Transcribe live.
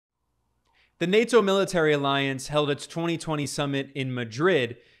The NATO military alliance held its 2020 summit in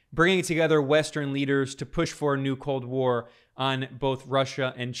Madrid, bringing together Western leaders to push for a new Cold War on both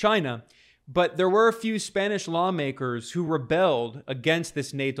Russia and China. But there were a few Spanish lawmakers who rebelled against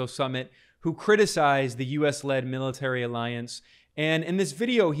this NATO summit, who criticized the US-led military alliance. And in this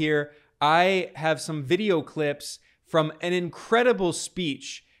video here, I have some video clips from an incredible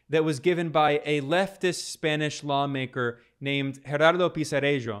speech that was given by a leftist Spanish lawmaker named Gerardo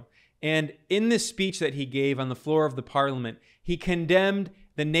Pisarello. And in this speech that he gave on the floor of the parliament, he condemned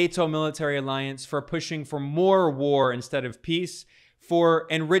the NATO military alliance for pushing for more war instead of peace, for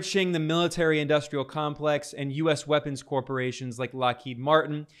enriching the military-industrial complex and U.S. weapons corporations like Lockheed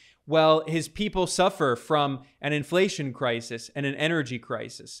Martin, while his people suffer from an inflation crisis and an energy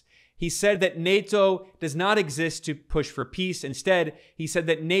crisis. He said that NATO does not exist to push for peace. Instead, he said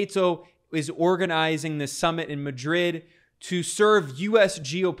that NATO is organizing the summit in Madrid to serve U.S.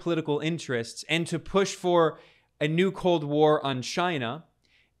 geopolitical interests and to push for a new Cold War on China.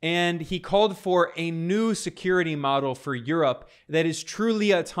 And he called for a new security model for Europe that is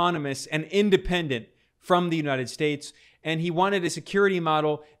truly autonomous and independent from the United States. And he wanted a security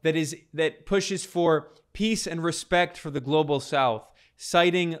model that pushes for peace and respect for the global South,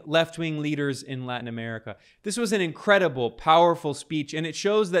 citing left-wing leaders in Latin America. This was an incredible, powerful speech, and it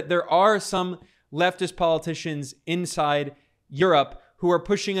shows that there are some leftist politicians inside Europe who are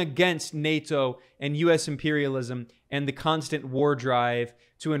pushing against NATO and U.S. imperialism and the constant war drive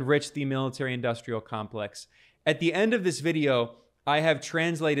to enrich the military-industrial complex. At the end of this video, I have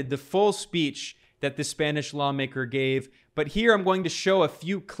translated the full speech that the Spanish lawmaker gave, but here I'm going to show a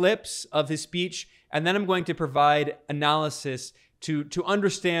few clips of his speech, and then I'm going to provide analysis to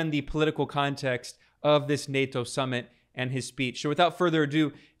understand the political context of this NATO summit and his speech. So without further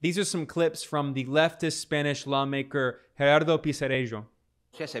ado, these are some clips from the leftist Spanish lawmaker Gerardo Pisarello.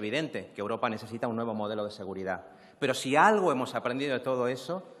 Es evidente que Europa necesita un nuevo modelo de seguridad. Pero si algo hemos aprendido de todo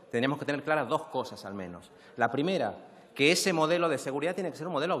eso, tenemos que tener claras dos cosas al menos. La primera, que ese modelo de seguridad tiene que ser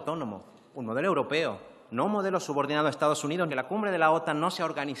un modelo autónomo, un modelo europeo, no un modelo subordinado a Estados Unidos, que la cumbre de la OTAN no se ha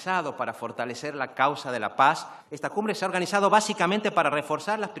organizado para fortalecer la causa de la paz. Esta cumbre se ha organizado básicamente para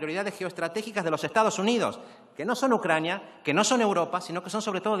reforzar las prioridades geoestratégicas de los Estados Unidos, que no son Ucrania, que no son Europa, sino que son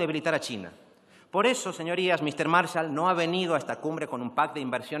sobre todo debilitar a China. Por eso, señorías, Mr. Marshall no ha venido a esta cumbre con un pack de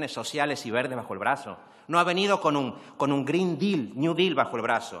inversiones sociales y verdes bajo el brazo. No ha venido con un Green Deal, New Deal bajo el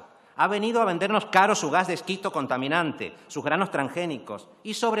brazo. Ha venido a vendernos caro su gas de esquisto contaminante, sus granos transgénicos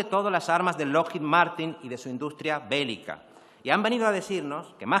y, sobre todo, las armas de Lockheed Martin y de su industria bélica. Y han venido a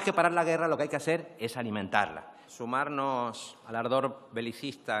decirnos que más que parar la guerra, lo que hay que hacer es alimentarla. Sumarnos al ardor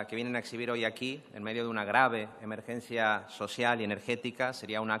belicista que vienen a exhibir hoy aquí, en medio de una grave emergencia social y energética,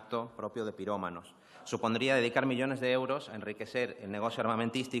 sería un acto propio de pirómanos. Supondría dedicar millones de euros a enriquecer el negocio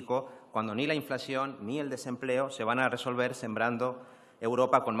armamentístico cuando ni la inflación ni el desempleo se van a resolver sembrando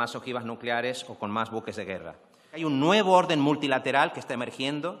Europa con más ojivas nucleares o con más buques de guerra. Hay un nuevo orden multilateral que está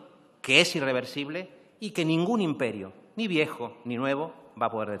emergiendo, que es irreversible y que ningún imperio, ni viejo ni nuevo, va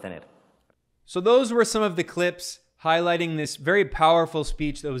a poder detener. So those were some of the clips highlighting this very powerful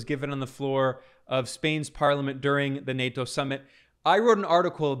speech that was given on the floor of Spain's parliament during the NATO summit. I wrote an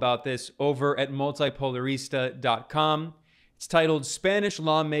article about this over at multipolarista.com. It's titled "Spanish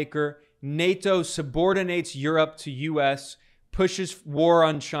Lawmaker, NATO Subordinates Europe to US, Pushes War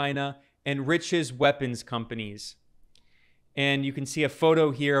on China, Enriches Weapons Companies." And you can see a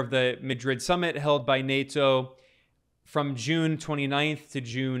photo here of the Madrid summit held by NATO from June 29th to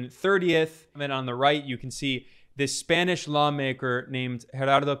June 30th. And on the right, you can see this Spanish lawmaker named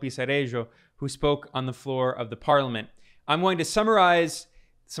Gerardo Pisarello, who spoke on the floor of the parliament. I'm going to summarize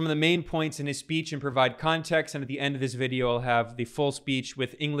some of the main points in his speech and provide context. And at the end of this video, I'll have the full speech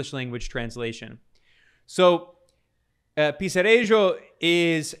with English language translation. So Pisarello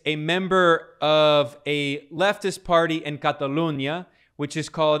is a member of a leftist party in Catalonia, which is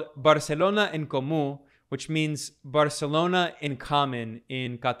called Barcelona en Comú, which means Barcelona in common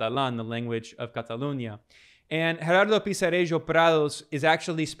in Catalan, the language of Catalonia. And Gerardo Pisarello Prados is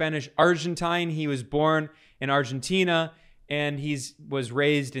actually Spanish-Argentine. He was born in Argentina, and he was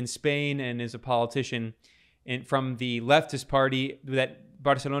raised in Spain and is a politician from the leftist party, that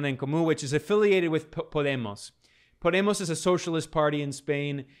Barcelona en Comú, which is affiliated with Podemos. Podemos is a socialist party in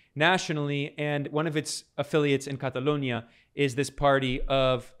Spain nationally, and one of its affiliates in Catalonia is this party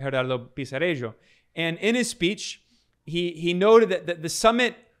of Gerardo Pisarello. And in his speech, he noted that the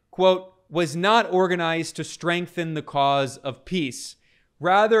summit, quote, was not organized to strengthen the cause of peace.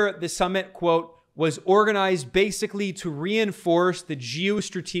 Rather, the summit, quote, was organized basically to reinforce the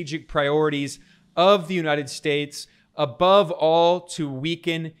geostrategic priorities of the United States, above all to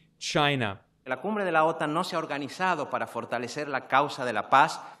weaken China. La cumbre de la OTAN no se ha organizado para fortalecer la causa de la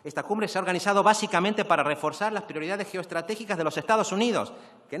paz. Esta cumbre se ha organizado básicamente para reforzar las prioridades geoestratégicas de los Estados Unidos,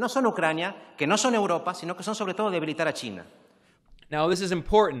 que no son Ucrania, que no son Europa, sino que son sobre todo debilitar a China. Now, this is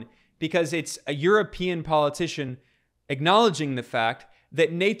important because it's a European politician acknowledging the fact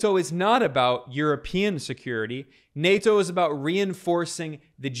that NATO is not about European security. NATO is about reinforcing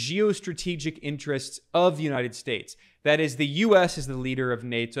the geostrategic interests of the United States. That is, the US is the leader of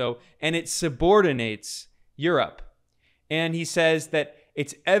NATO, and it subordinates Europe. And he says that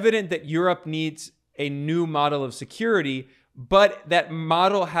it's evident that Europe needs a new model of security, but that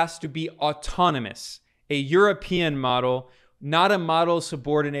model has to be autonomous, a European model, not a model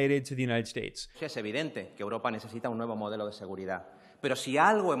subordinated to the United States. Es evidente que Europa necesita un nuevo modelo de seguridad. Pero si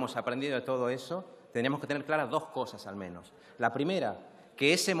algo hemos aprendido de todo eso, tenemos que tener claras dos cosas al menos. La primera,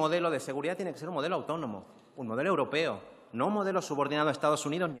 que ese modelo de seguridad tiene que ser un modelo autónomo, un modelo europeo, no un modelo subordinado a Estados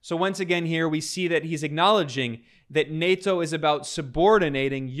Unidos. So once again here we see that he's acknowledging that NATO is about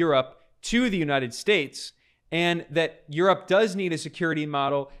subordinating Europe to the United States, and that Europe does need a security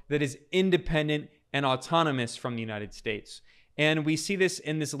model that is independent and autonomous from the United States. And we see this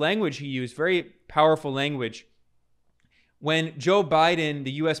in this language he used, very powerful language. When Joe Biden,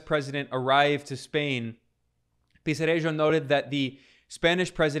 the US president, arrived to Spain, Pisarello noted that the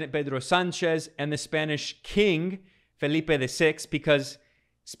Spanish president Pedro Sanchez and the Spanish king Felipe VI, because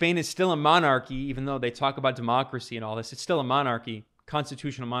Spain is still a monarchy, even though they talk about democracy and all this, it's still a monarchy,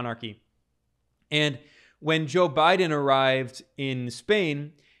 constitutional monarchy. And when Joe Biden arrived in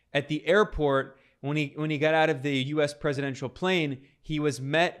Spain at the airport, when he got out of the US presidential plane, he was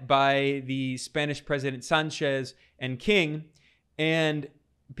met by the Spanish President Sanchez and King. And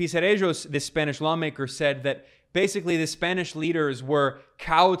Pisarello, this Spanish lawmaker, said that basically the Spanish leaders were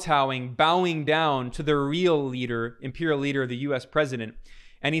kowtowing, bowing down to the real leader, imperial leader, the US president.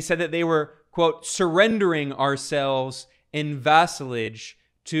 And he said that they were, quote, surrendering ourselves in vassalage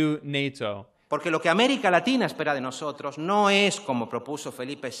to NATO. Porque lo que América Latina espera de nosotros no es, como propuso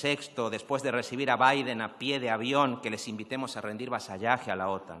Felipe VI después de recibir a Biden a pie de avión, que les invitemos a rendir vasallaje a la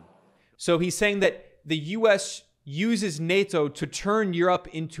OTAN. So he's saying that the US uses NATO to turn Europe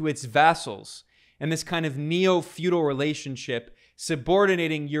into its vassals, and this kind of neo-feudal relationship,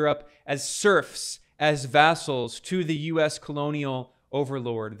 subordinating Europe as serfs, as vassals to the US colonial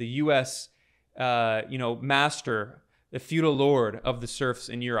overlord, the US, master, the feudal lord of the serfs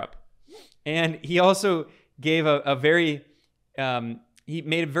in Europe. And he also gave he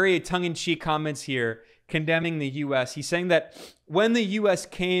made very tongue-in-cheek comments here condemning the U.S. He's saying that when the U.S.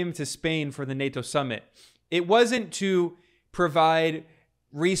 came to Spain for the NATO summit, it wasn't to provide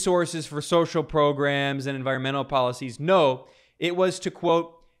resources for social programs and environmental policies. No, it was to,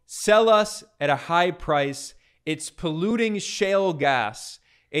 quote, sell us at a high price its polluting shale gas,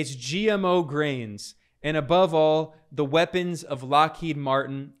 its GMO grains, and above all, the weapons of Lockheed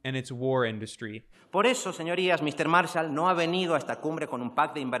Martin and its war industry. Por eso, señorías, Mr. Marshall no ha venido a esta cumbre con un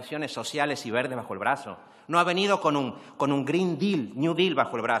pack de inversiones sociales y verdes bajo el brazo. No ha venido con un Green Deal, New Deal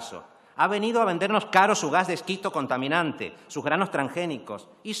bajo el brazo. Ha venido a vendernos caro su gas de esquisto contaminante, sus granos transgénicos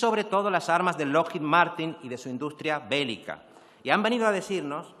y sobre todo las armas de Lockheed Martin y de su industria bélica. Y han venido a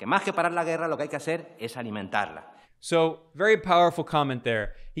decirnos que más que parar la guerra lo que hay que hacer es alimentarla. So, very powerful comment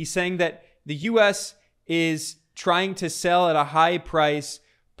there. He's saying that the U.S. is trying to sell at a high price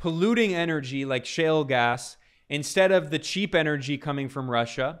polluting energy like shale gas instead of the cheap energy coming from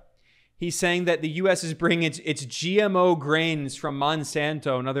Russia. He's saying that the U.S. is bringing its GMO grains from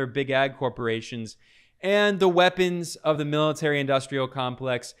Monsanto and other big ag corporations and the weapons of the military-industrial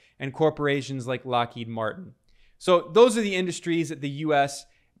complex and corporations like Lockheed Martin. So those are the industries that the U.S.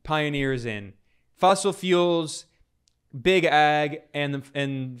 pioneers in. Fossil fuels, big ag, and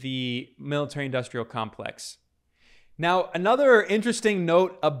the military-industrial complex. Now, another interesting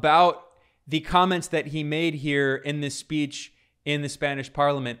note about the comments that he made here in this speech in the Spanish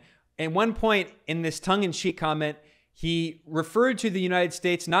parliament. At one point in this tongue-in-cheek comment, he referred to the United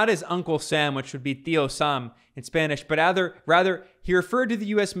States not as Uncle Sam, which would be Tío Sam in Spanish, but rather he referred to the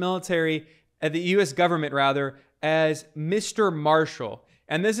U.S. military, the U.S. government rather, as Mr. Marshall.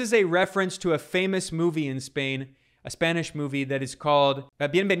 And this is a reference to a famous movie in Spain, a Spanish movie that is called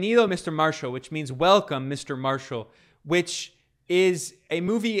Bienvenido, Mr. Marshall, which means welcome, Mr. Marshall, which is a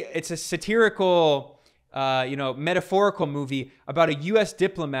movie, it's a satirical, metaphorical movie about a U.S.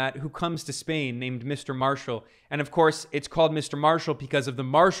 diplomat who comes to Spain named Mr. Marshall. And of course, it's called Mr. Marshall because of the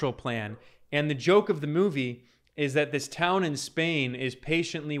Marshall Plan. And the joke of the movie is that this town in Spain is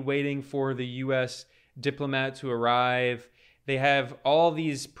patiently waiting for the U.S. diplomat to arrive. They have all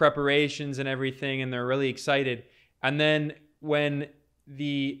these preparations and everything, and they're really excited. And then when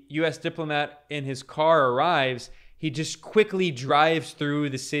the U.S. diplomat in his car arrives, he just quickly drives through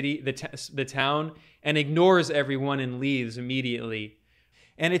the city, the town, and ignores everyone and leaves immediately.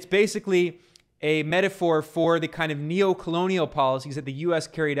 And it's basically a metaphor for the kind of neo-colonial policies that the U.S.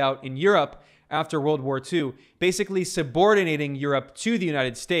 carried out in Europe after World War II, basically subordinating Europe to the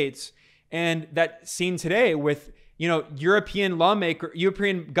United States. And that's seen today with, European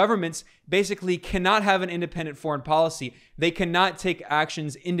governments basically cannot have an independent foreign policy. They cannot take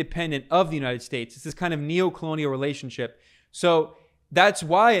actions independent of the United States. It's this kind of neo-colonial relationship. So that's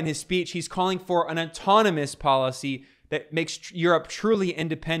why in his speech, he's calling for an autonomous policy that makes Europe truly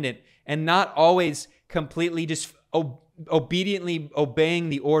independent and not always completely just obediently obeying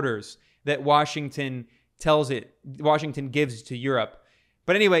the orders that Washington gives to Europe.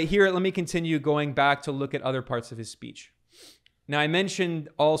 But anyway, here, let me continue going back to look at other parts of his speech. Now, I mentioned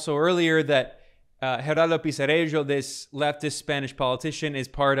also earlier that Gerardo Pisarello, this leftist Spanish politician, is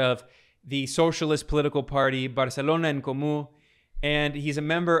part of the socialist political party Barcelona en Comú, and he's a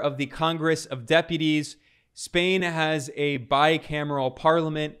member of the Congress of Deputies. Spain has a bicameral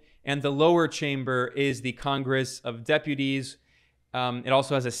parliament, and the lower chamber is the Congress of Deputies. It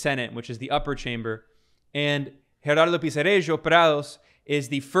also has a Senate, which is the upper chamber. And Gerardo Pisarello Prados is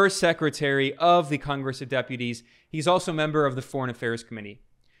the first secretary of the Congress of Deputies. He's also a member of the Foreign Affairs Committee.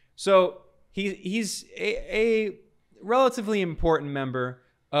 So he's a relatively important member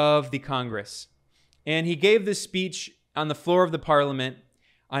of the Congress. And he gave this speech on the floor of the parliament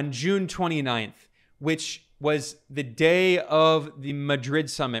on June 29th, which was the day of the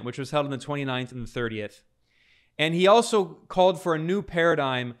Madrid summit, which was held on the 29th and the 30th. And he also called for a new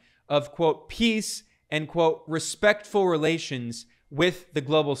paradigm of, quote, peace and, quote, respectful relations with the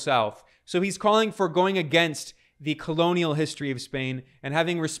global South. So he's calling for going against the colonial history of Spain and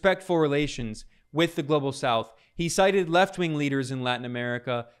having respectful relations with the global South. He cited left-wing leaders in Latin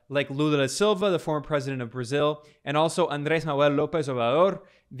America like Lula da Silva, the former president of Brazil, and also Andrés Manuel López Obrador,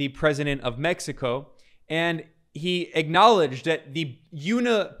 the president of Mexico. And he acknowledged that the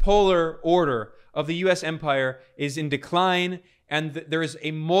unipolar order of the U.S. empire is in decline and there is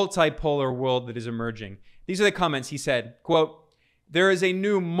a multipolar world that is emerging. These are the comments. He said, quote, there is a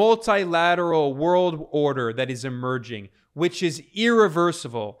new multilateral world order that is emerging, which is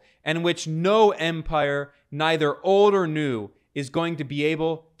irreversible and which no empire, neither old or new, is going to be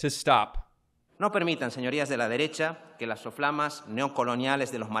able to stop. No permitan, señorías de la derecha, que las soflamas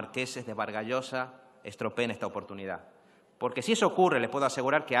neocoloniales de los marqueses de Vargas Llosa estropeen esta oportunidad. Porque si eso ocurre, les puedo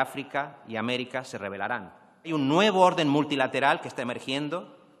asegurar que África y América se rebelarán. Hay un nuevo orden multilateral que está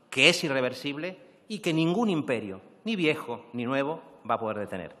emergiendo, que es irreversible y que ningún imperio, ni viejo ni nuevo, va a poder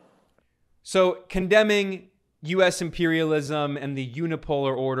detener. So, condemning U.S. imperialism and the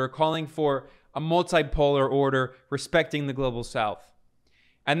unipolar order, calling for a multipolar order respecting the global South.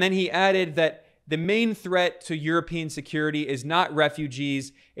 And then he added that the main threat to European security is not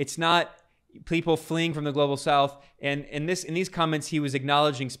refugees, it's not people fleeing from the global South. And in these comments, he was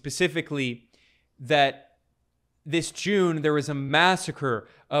acknowledging specifically that this June, there was a massacre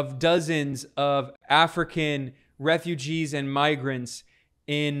of dozens of African refugees and migrants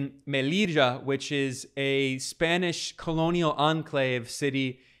in Melilla, which is a Spanish colonial enclave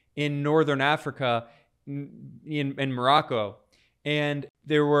city in northern Africa, in Morocco. And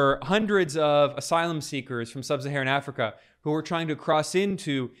there were hundreds of asylum seekers from sub-Saharan Africa who were trying to cross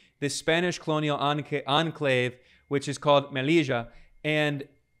into this Spanish colonial enclave, which is called Melilla. And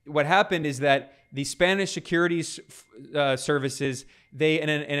what happened is that the Spanish security services, in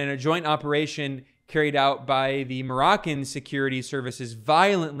a joint operation carried out by the Moroccan security services,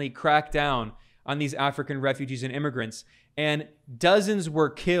 violently cracked down on these African refugees and immigrants. And dozens were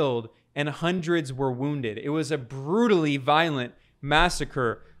killed and hundreds were wounded. It was a brutally violent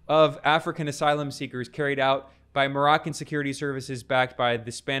massacre of African asylum seekers carried out by Moroccan security services backed by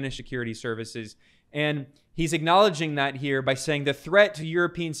the Spanish security services. And he's acknowledging that here by saying the threat to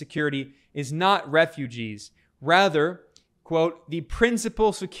European security is not refugees. Rather, quote, the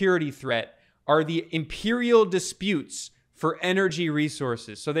principal security threat are the imperial disputes for energy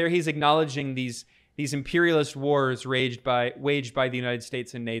resources. So there he's acknowledging these imperialist wars waged by the United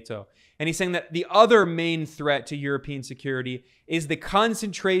States and NATO. And he's saying that the other main threat to European security is the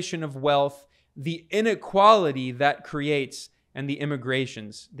concentration of wealth, the inequality that creates, and the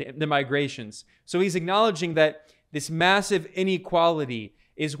migrations. So he's acknowledging that this massive inequality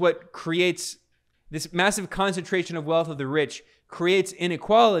is what creates this massive concentration of wealth of the rich, creates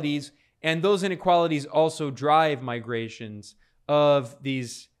inequalities, and those inequalities also drive migrations of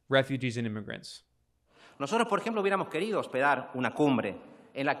these refugees and immigrants. Nosotros, por ejemplo, hubiéramos querido hospedar una cumbre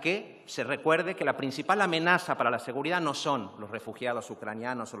en la que se recuerde que la principal amenaza para la seguridad no son los refugiados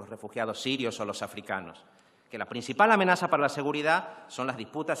ucranianos o los refugiados sirios o los africanos, que la principal amenaza para la seguridad son las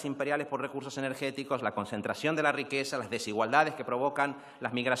disputas imperiales por recursos energéticos, la concentración de la riqueza, las desigualdades que provocan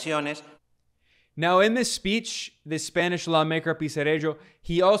las migraciones. Now, in this speech, the Spanish lawmaker Pisarello,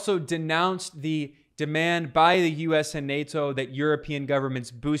 he also denounced the demand by the US and NATO that European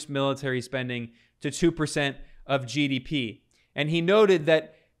governments boost military spending to 2% of GDP. And he noted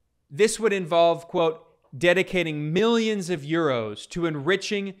that this would involve, quote, dedicating millions of euros to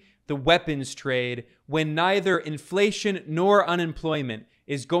enriching the weapons trade when neither inflation nor unemployment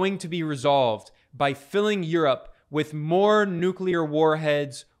is going to be resolved by filling Europe with more nuclear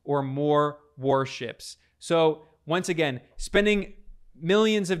warheads or more warships. So once again, spending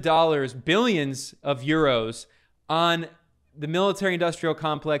millions of dollars, billions of euros on the military-industrial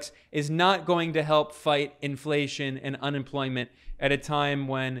complex is not going to help fight inflation and unemployment at a time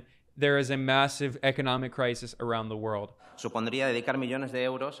when there is a massive economic crisis around the world. Supondría dedicar millones de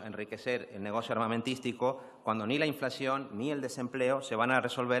euros a enriquecer el negocio armamentístico cuando ni la inflación ni el desempleo se van a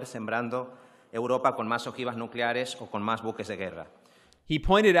resolver sembrando Europa con más ojivas nucleares o con más buques de guerra. He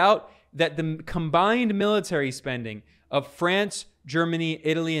pointed out that the combined military spending of France, Germany,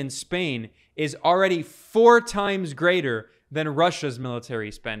 Italy, and Spain is already 4 times greater than Russia's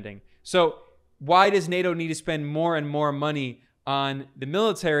military spending. So why does NATO need to spend more and more money on the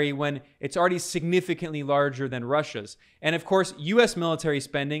military when it's already significantly larger than Russia's? And of course, US military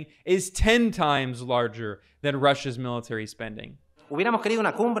spending is 10 times larger than Russia's military spending. Hubiéramos querido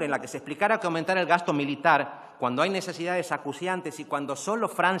una cumbre en la que se explicara que aumentar el gasto militar cuando hay necesidades acuciantes y cuando solo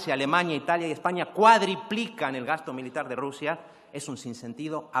Francia, Alemania, Italia y España cuadriplican el gasto militar de Rusia es un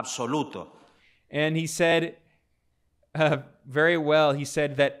sinsentido absoluto. And he said, very well, he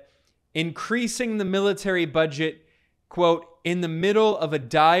said that increasing the military budget, quote, in the middle of a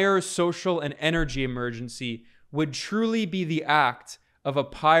dire social and energy emergency would truly be the act of a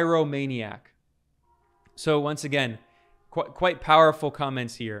pyromaniac. So once again, quite powerful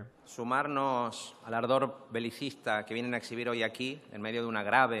comments here. Sumarnos al ardor belicista que vienen a exhibir hoy aquí, en medio de una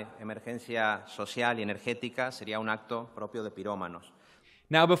grave emergencia social y energética, sería un acto propio de pirómanos.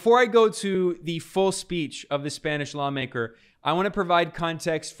 Now, before I go to the full speech of the Spanish lawmaker, I want to provide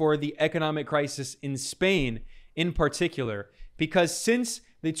context for the economic crisis in Spain in particular, because since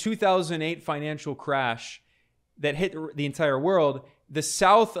the 2008 financial crash that hit the entire world, the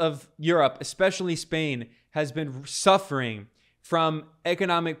south of Europe, especially Spain, has been suffering from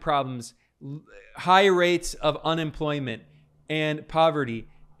economic problems, high rates of unemployment and poverty,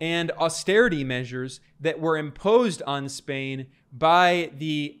 and austerity measures that were imposed on Spain by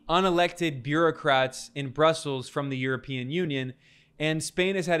the unelected bureaucrats in Brussels from the European Union. And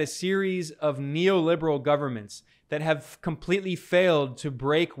Spain has had a series of neoliberal governments that have completely failed to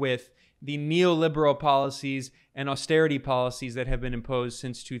break with the neoliberal policies and austerity policies that have been imposed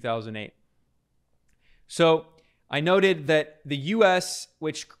since 2008. So I noted that the US,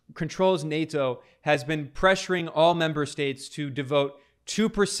 which controls NATO, has been pressuring all member states to devote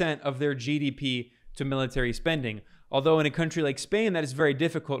 2% of their GDP to military spending. Although in a country like Spain, that is very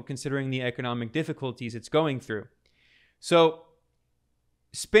difficult considering the economic difficulties it's going through. So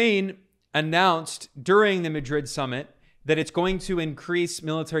Spain announced during the Madrid summit that it's going to increase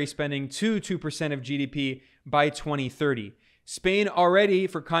military spending to 2% of GDP by 2030. Spain already,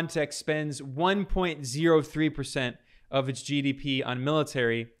 for context, spends 1.03% of its GDP on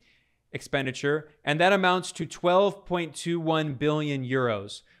military expenditure, and that amounts to 12.21 billion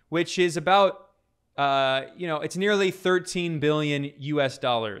euros, which is about, it's nearly 13 billion US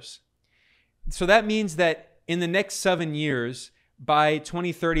dollars. So that means that in the next 7 years, by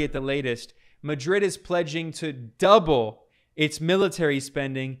 2030 at the latest, Madrid is pledging to double its military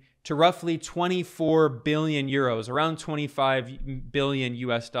spending to roughly 24 billion euros, around 25 billion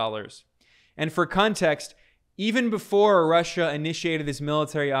US dollars. And for context, even before Russia initiated this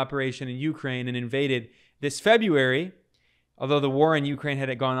military operation in Ukraine and invaded this February, although the war in Ukraine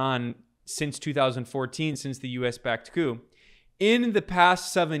had gone on since 2014, since the US-backed coup, in the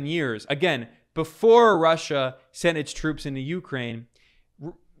past 7 years, again, before Russia sent its troops into Ukraine,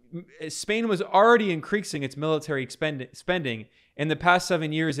 Spain was already increasing its military spending. In the past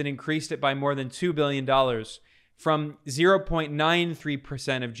 7 years, it increased it by more than $2 billion, from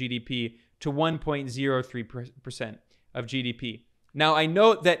 0.93% of GDP to 1.03% of GDP. Now, I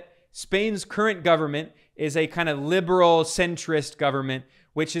note that Spain's current government is a kind of liberal centrist government,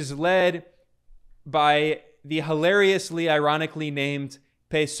 which is led by the hilariously, ironically named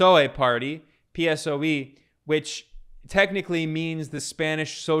PSOE party, PSOE, which technically means the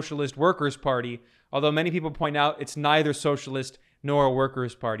Spanish Socialist Workers' Party, although many people point out it's neither socialist nor a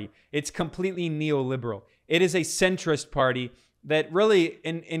workers' party. It's completely neoliberal. It is a centrist party that really,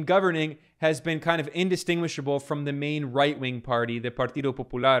 in governing, has been kind of indistinguishable from the main right-wing party, the Partido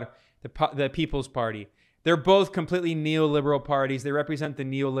Popular, the People's Party. They're both completely neoliberal parties. They represent the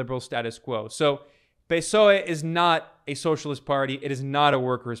neoliberal status quo. So PSOE is not a socialist party. It is not a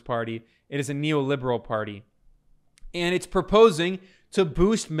workers' party. It is a neoliberal party. And it's proposing to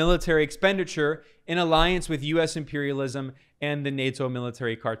boost military expenditure in alliance with U.S. imperialism and the NATO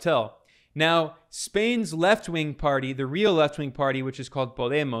military cartel. Now, Spain's left-wing party, the real left-wing party, which is called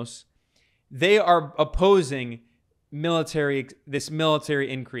Podemos, they are opposing this military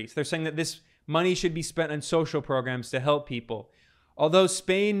increase. They're saying that this money should be spent on social programs to help people. Although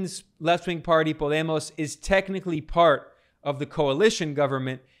Spain's left-wing party, Podemos, is technically part of the coalition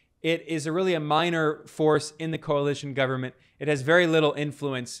government, it is really a minor force in the coalition government. It has very little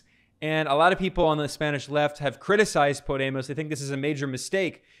influence. And a lot of people on the Spanish left have criticized Podemos. They think this is a major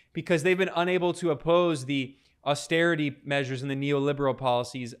mistake because they've been unable to oppose the austerity measures and the neoliberal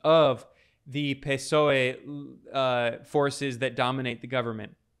policies of the PSOE forces that dominate the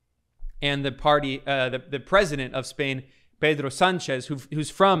government. And the party, the president of Spain, Pedro Sanchez, who's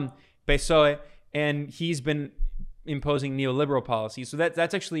from PSOE, and he's been imposing neoliberal policies. So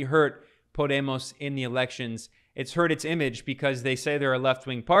that's actually hurt Podemos in the elections. It's hurt its image because they say they're a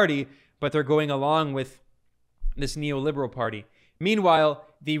left-wing party, but they're going along with this neoliberal party. Meanwhile,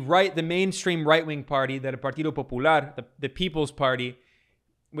 the mainstream right-wing party, the Partido Popular, the People's Party,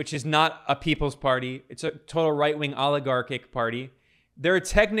 which is not a people's party, it's a total right-wing oligarchic party, they're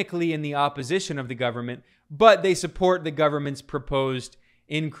technically in the opposition of the government, but they support the government's proposed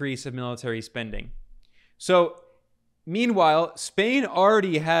increase of military spending. So, meanwhile, Spain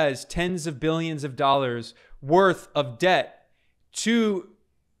already has tens of billions of dollars worth of debt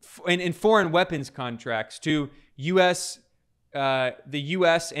in foreign weapons contracts to the U.S.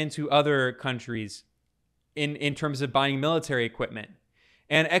 and to other countries in terms of buying military equipment.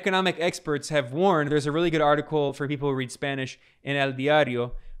 And economic experts have warned, there's a really good article for people who read Spanish in El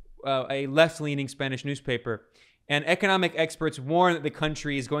Diario, a left-leaning Spanish newspaper. And economic experts warn that the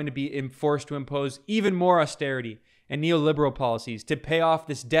country is going to be forced to impose even more austerity and neoliberal policies to pay off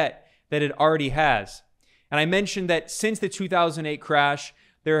this debt that it already has. And I mentioned that since the 2008 crash,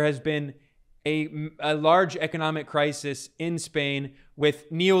 there has been a large economic crisis in Spain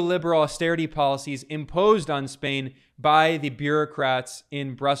with neoliberal austerity policies imposed on Spain by the bureaucrats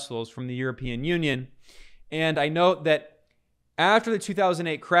in Brussels from the European Union. And I note that after the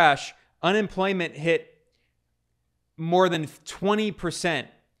 2008 crash, unemployment hit more than 20%.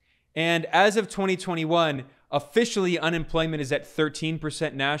 And as of 2021, officially unemployment is at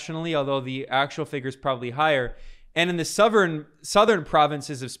 13% nationally, although the actual figure is probably higher. And in the southern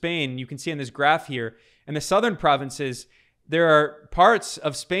provinces of Spain, you can see on this graph here, in the southern provinces, there are parts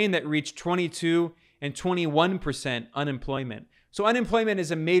of Spain that reach 22 and 21% unemployment. So unemployment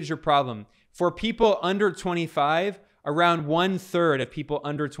is a major problem. For people under 25, around 1/3 of people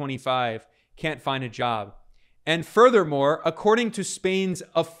under 25 can't find a job. And furthermore, according to Spain's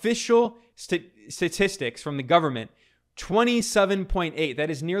official statistics from the government, 27.8, that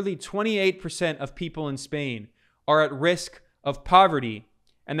is nearly 28% of people in Spain are at risk of poverty,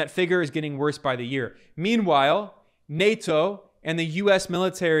 and that figure is getting worse by the year. Meanwhile, NATO and the U.S.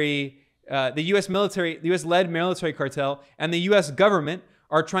 military, the U.S.-led military cartel and the U.S. government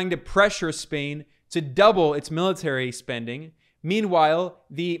are trying to pressure Spain to double its military spending. Meanwhile,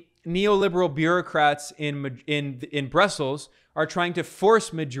 the neoliberal bureaucrats in Brussels are trying to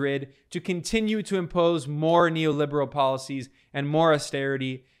force Madrid to continue to impose more neoliberal policies and more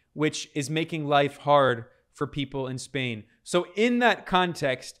austerity, which is making life hard for people in Spain. So in that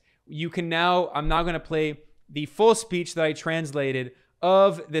context, I'm now going to play the full speech that I translated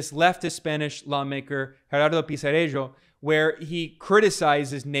of this leftist Spanish lawmaker, Gerardo Pisarello, where he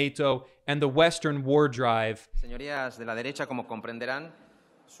criticizes NATO and the Western war drive. Señorías de la derecha, como comprenderán,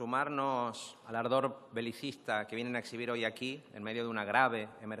 sumarnos al ardor belicista que vienen a exhibir hoy aquí, en medio de una grave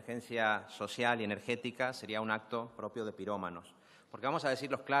emergencia social y energética, sería un acto propio de pirómanos. Porque vamos a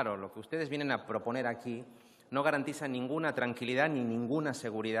decirlos claro, lo que ustedes vienen a proponer aquí no garantiza ninguna tranquilidad ni ninguna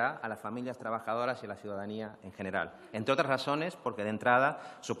seguridad a las familias trabajadoras y a la ciudadanía en general. Entre otras razones, porque de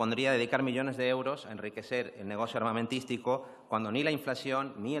entrada supondría dedicar millones de euros a enriquecer el negocio armamentístico cuando ni la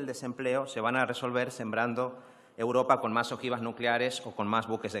inflación ni el desempleo se van a resolver sembrando Europa con más ojivas nucleares o con más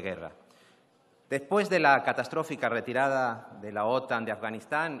buques de guerra. Después de la catastrófica retirada de la OTAN de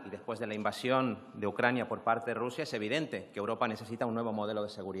Afganistán y después de la invasión de Ucrania por parte de Rusia, es evidente que Europa necesita un nuevo modelo de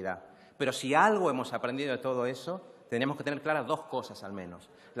seguridad. Pero si algo hemos aprendido de todo eso, tenemos que tener claras dos cosas al menos.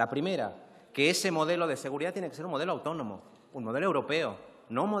 La primera, que ese modelo de seguridad tiene que ser un modelo autónomo. un modelo europeo,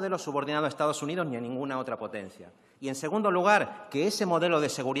 no un modelo subordinado a Estados Unidos ni a ninguna otra potencia. Y, en segundo lugar, que ese modelo de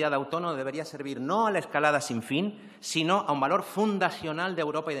seguridad autónomo debería servir no a la escalada sin fin, sino a un valor fundacional de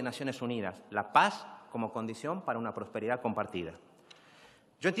Europa y de Naciones Unidas, la paz como condición para una prosperidad compartida.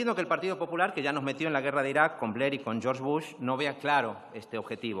 Yo entiendo que el Partido Popular, que ya nos metió en la guerra de Irak con Blair y con George Bush, no vea claro este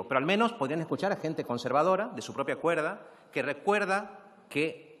objetivo, pero al menos podrían escuchar a gente conservadora, de su propia cuerda, que recuerda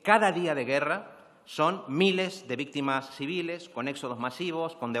que cada día de guerra son miles de víctimas civiles, con éxodos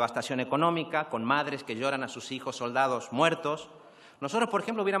masivos, con devastación económica, con madres que lloran a sus hijos soldados muertos. Nosotros, por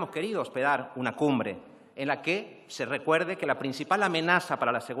ejemplo, hubiéramos querido hospedar una cumbre en la que se recuerde que la principal amenaza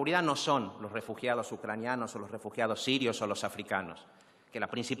para la seguridad no son los refugiados ucranianos o los refugiados sirios o los africanos, que la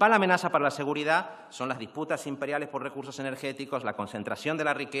principal amenaza para la seguridad son las disputas imperiales por recursos energéticos, la concentración de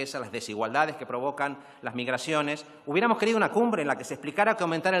la riqueza, las desigualdades que provocan las migraciones. Hubiéramos querido una cumbre en la que se explicara que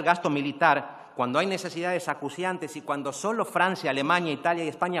aumentar el gasto militar cuando hay necesidades acuciantes y cuando solo Francia, Alemania, Italia y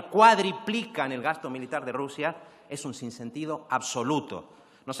España cuadriplican el gasto militar de Rusia es un sinsentido absoluto.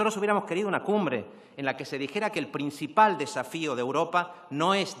 Nosotros hubiéramos querido una cumbre en la que se dijera que el principal desafío de Europa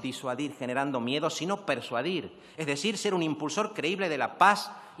no es disuadir generando miedo, sino persuadir, es decir, ser un impulsor creíble de la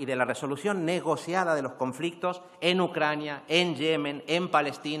paz y de la resolución negociada de los conflictos en Ucrania, en Yemen, en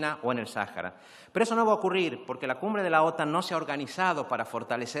Palestina o en el Sáhara. Pero eso no va a ocurrir porque la cumbre de la OTAN no se ha organizado para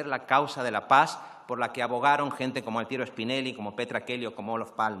fortalecer la causa de la paz por la que abogaron gente como Altiero Spinelli, como Petra Kelly o como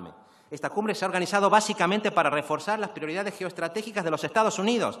Olof Palme. Esta cumbre se ha organizado básicamente para reforzar las prioridades geoestratégicas de los Estados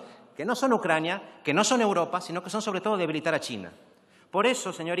Unidos, que no son Ucrania, que no son Europa, sino que son sobre todo debilitar a China. Por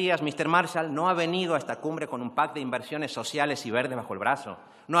eso, señorías, Mr. Marshall no ha venido a esta cumbre con un pack de inversiones sociales y verdes bajo el brazo.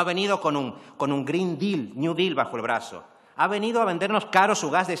 No ha venido con un Green Deal, New Deal bajo el brazo. Ha venido a vendernos caro su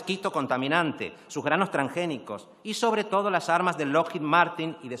gas de esquisto contaminante, sus granos transgénicos y, sobre todo, las armas de Lockheed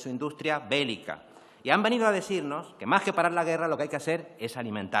Martin y de su industria bélica. Y han venido a decirnos que, más que parar la guerra, lo que hay que hacer es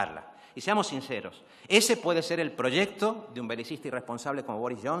alimentarla. Y seamos sinceros, ese puede ser el proyecto de un belicista irresponsable como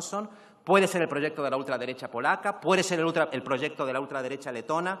Boris Johnson, puede ser el proyecto de la ultraderecha polaca, puede ser el proyecto de la ultraderecha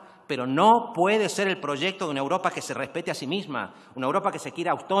letona, pero no puede ser el proyecto de una Europa que se respete a sí misma, una Europa que se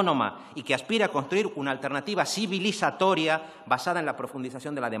quiera autónoma y que aspire a construir una alternativa civilizatoria basada en la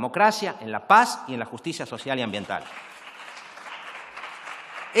profundización de la democracia, en la paz y en la justicia social y ambiental.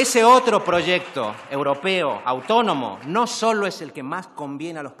 Ese otro proyecto europeo, autónomo, no solo es el que más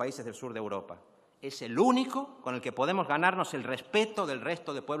conviene a los países del sur de Europa, es el único con el que podemos ganarnos el respeto del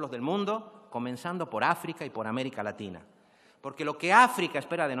resto de pueblos del mundo, comenzando por África y por América Latina. Porque lo que África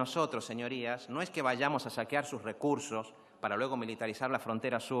espera de nosotros, señorías, no es que vayamos a saquear sus recursos para luego militarizar la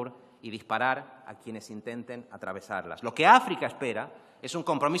frontera sur y disparar a quienes intenten atravesarlas. Lo que África espera es un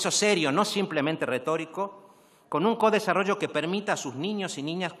compromiso serio, no simplemente retórico, con un codesarrollo que permita a sus niños y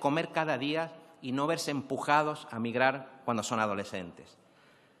niñas comer cada día y no verse empujados a migrar cuando son adolescentes.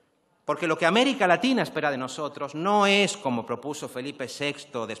 Porque lo que América Latina espera de nosotros no es, como propuso Felipe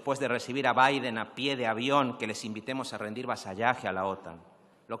VI después de recibir a Biden a pie de avión, que les invitemos a rendir vasallaje a la OTAN.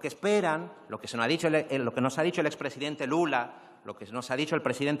 Lo que esperan, lo que nos ha dicho el expresidente Lula, lo que nos ha dicho el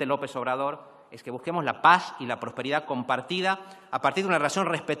presidente López Obrador, es que busquemos la paz y la prosperidad compartida a partir de una relación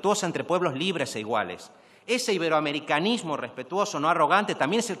respetuosa entre pueblos libres e iguales. Ese iberoamericanismo respetuoso, no arrogante,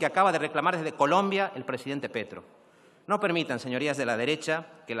 también es el que acaba de reclamar desde Colombia el presidente Petro. No permitan, señorías de la derecha,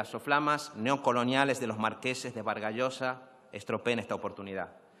 que las soflamas neocoloniales de los marqueses de Vargas Llosa estropeen esta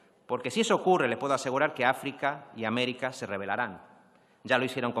oportunidad. Porque si eso ocurre, les puedo asegurar que África y América se rebelarán. Ya lo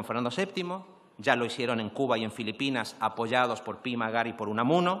hicieron con Fernando VII, ya lo hicieron en Cuba y en Filipinas, apoyados por Pi Magar y por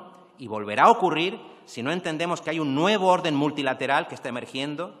Unamuno, y volverá a ocurrir si no entendemos que hay un nuevo orden multilateral que está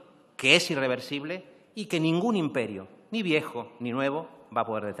emergiendo, que es irreversible y que ningún imperio, ni viejo ni nuevo, va a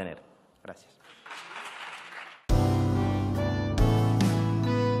poder detener. Gracias.